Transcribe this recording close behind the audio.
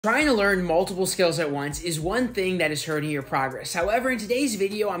Trying to learn multiple skills at once is one thing that is hurting your progress. However, in today's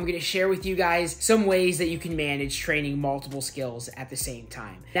video, I'm going to share with you guys some ways that you can manage training multiple skills at the same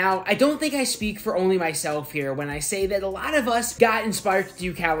time. Now, I don't think I speak for only myself here when I say that a lot of us got inspired to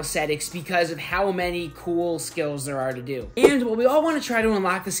do calisthenics because of how many cool skills there are to do. And while we all want to try to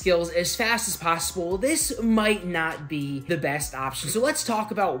unlock the skills as fast as possible, this might not be the best option. So let's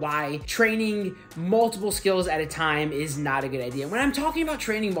talk about why training multiple skills at a time is not a good idea. When I'm talking about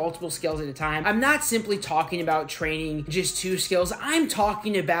training multiple skills at a time, I'm not simply talking about training just 2 skills. I'm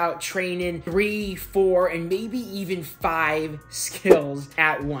talking about training 3, 4, and maybe even 5 skills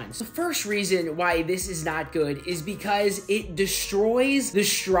at once. The first reason why this is not good is because it destroys the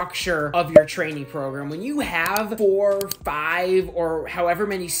structure of your training program. When you have 4, 5, or however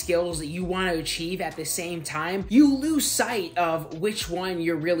many skills that you want to achieve at the same time, you lose sight of which one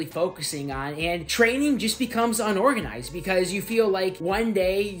you're really focusing on, and training just becomes unorganized because you feel like one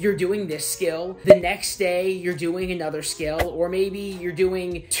day you're doing this skill, the next day you're doing another skill, or maybe you're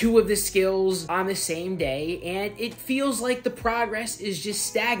doing 2 of the skills on the same day, and it feels like the progress is just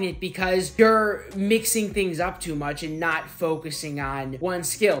stagnant because you're mixing things up too much and not focusing on one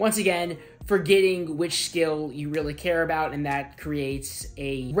skill. Once again, forgetting which skill you really care about, and that creates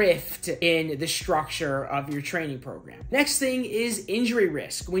a rift in the structure of your training program. Next thing is injury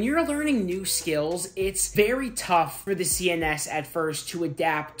risk. When you're learning new skills, it's very tough for the CNS at first to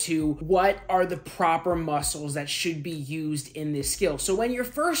adapt to what are the proper muscles that should be used in this skill. So when you're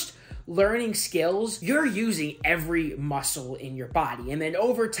first learning skills, you're using every muscle in your body. And then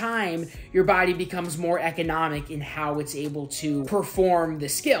over time, your body becomes more economic in how it's able to perform the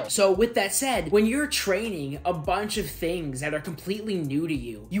skill. So with that said, when you're training a bunch of things that are completely new to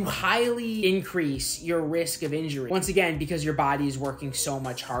you, you highly increase your risk of injury. Once again, because your body is working so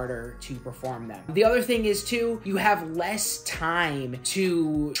much harder to perform them. The other thing is too, you have less time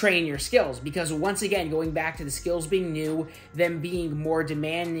to train your skills because once again, going back to the skills being new, them being more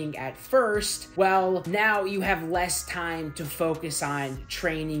demanding at first, well, now you have less time to focus on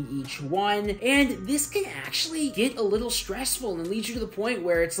training each one, and this can actually get a little stressful and lead you to the point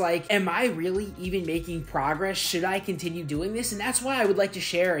where it's like, am I really even making progress? Should I continue doing this? And that's why I would like to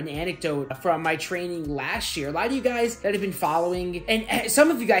share an anecdote from my training last year. A lot of you guys that have been following, and some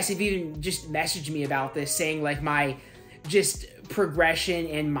of you guys have even just messaged me about this, saying like my just progression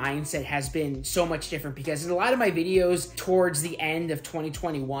and mindset has been so much different, because in a lot of my videos towards the end of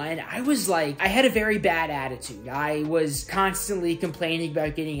 2021, I had a very bad attitude. I was constantly complaining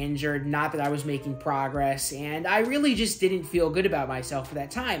about getting injured, not that I was making progress, and I really just didn't feel good about myself at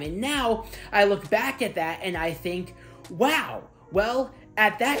that time. And now I look back at that and I think, wow, well,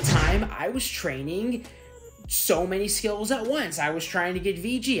 at that time I was training so many skills at once. I was trying to get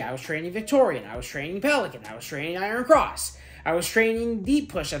VG, I was training Victorian, I was training Pelican, I was training Iron Cross, I was training deep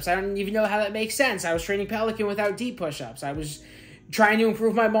push-ups. I don't even know how that makes sense. I was training Pelican without deep push-ups. I was trying to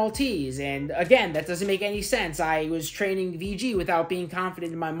improve my Maltese, and again, that doesn't make any sense. I was training VG without being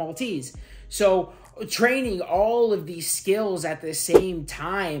confident in my Maltese. So training all of these skills at the same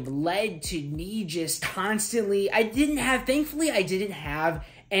time led to me just constantly, thankfully I didn't have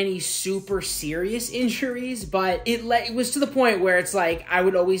any super serious injuries, but it was to the point where it's like I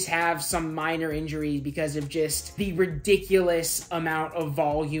would always have some minor injuries because of just the ridiculous amount of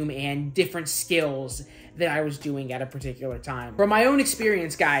volume and different skills that I was doing at a particular time. From my own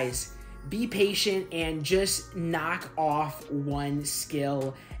experience, guys, be patient and just knock off one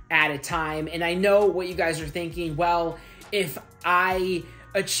skill at a time. And I know what you guys are thinking, well, if I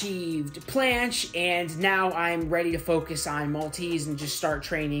achieved planche and now I'm ready to focus on Maltese and just start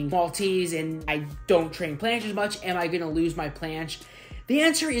training Maltese and I don't train planche as much, am I going to lose my planche? The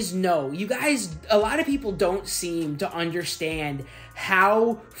answer is no. You guys, a lot of people don't seem to understand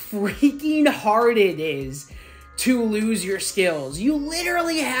how freaking hard it is to lose your skills. You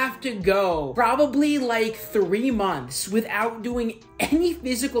literally have to go probably like 3 months without doing any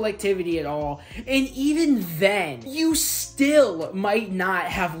physical activity at all, and even then you still might not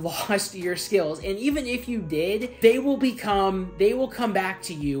have lost your skills. And even if you did, they will come back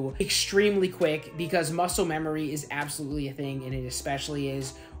to you extremely quick, because muscle memory is absolutely a thing, and it especially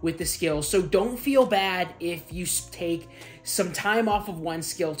is with the skills. So don't feel bad if you take some time off of one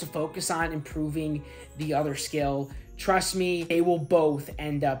skill to focus on improving the other skill. trust me, they will both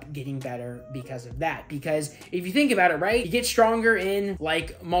end up getting better because of that. Because if you think about it, right, you get stronger in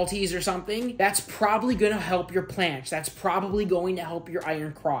like Maltese or something, that's probably going to help your planche. That's probably going to help your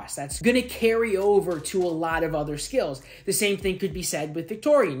iron cross. That's going to carry over to a lot of other skills. The same thing could be said with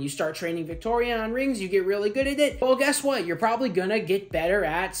Victorian. You start training Victorian on rings, you get really good at it. Well, guess what? You're probably going to get better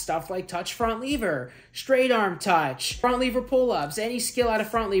at stuff like touch front lever, straight arm touch, front lever pull-ups. Any skill out of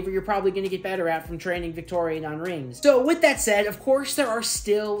front lever, you're probably going to get better at from training Victorian on rings. So with that said, of course, there are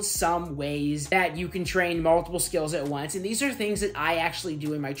still some ways that you can train multiple skills at once. And these are things that I actually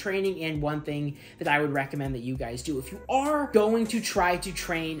do in my training, and one thing that I would recommend that you guys do. If you are going to try to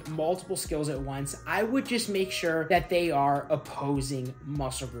train multiple skills at once, I would just make sure that they are opposing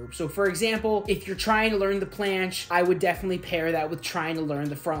muscle groups. So for example, if you're trying to learn the planche, I would definitely pair that with trying to learn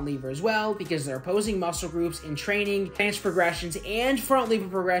the front lever as well, because they're opposing muscle groups. In training, planche progressions and front lever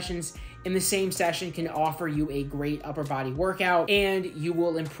progressions in the same session can offer you a great upper body workout, and you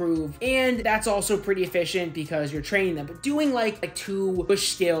will improve. And that's also pretty efficient because you're training them. But doing like 2 push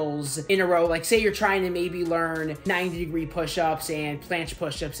skills in a row, like say you're trying to maybe learn 90-degree push-ups and planche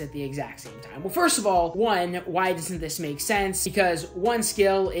push-ups at the exact same time. Well, first of all, one, why doesn't this make sense? Because one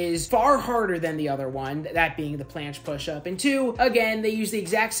skill is far harder than the other one, that being the planche push-up. And 2, again, they use the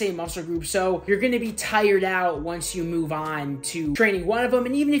exact same muscle group, so you're going to be tired out once you move on to training one of them.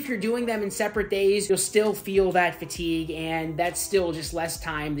 And even if you're doing them in separate days, you'll still feel that fatigue, and that's still just less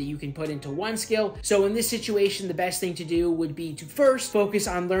time that you can put into one skill. So in this situation, the best thing to do would be to first focus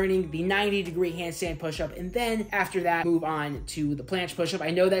on learning the 90-degree handstand push-up, and then after that, move on to the planche push-up.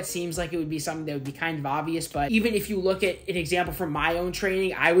 I know that seems like it would be something that would be kind of obvious, but even if you look at an example from my own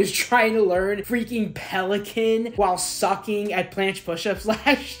training, I was trying to learn freaking pelican while sucking at planche push-ups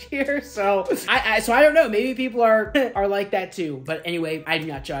last year. So I don't know, maybe people are like that too. But anyway, I do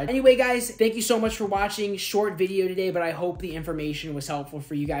not judge. Anyway, guys, thank you so much for watching. Short video today, but I hope the information was helpful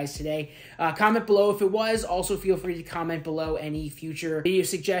for you guys today. Comment below if it was. Also, feel free to comment below any future video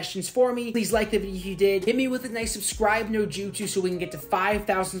suggestions for me. Please like the video if you did. Hit me with a nice subscribe no jutsu so we can get to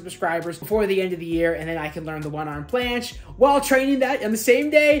 5,000 subscribers before the end of the year, and then I can learn the one-arm planche while training that on the same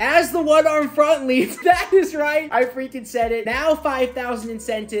day as the one-arm front leap. That is right. I freaking said it. Now 5,000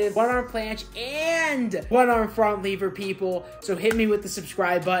 incentive, one-arm planche, and one-arm front lever, people. So hit me with the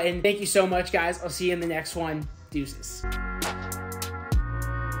subscribe button. Thank you so much, guys. I'll see you in the next one. Deuces.